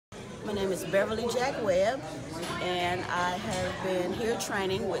My name is Beverly Jack Webb, and I have been here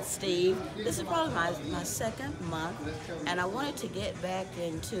training with Steve. This is probably my second month, and I wanted to get back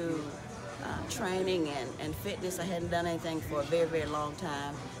into training and fitness. I hadn't done anything for a very, very long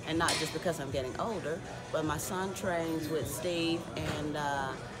time, and not just because I'm getting older, but my son trains with Steve, and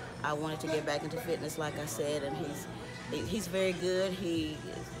I wanted to get back into fitness, like I said, and he's very good. He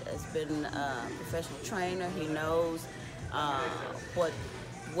has been a professional trainer. He knows what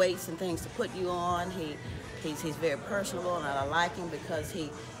weights and things to put you on. He's very personable, and I like him because he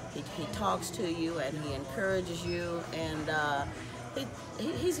talks to you and he encourages you, and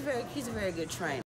he's a very good trainer.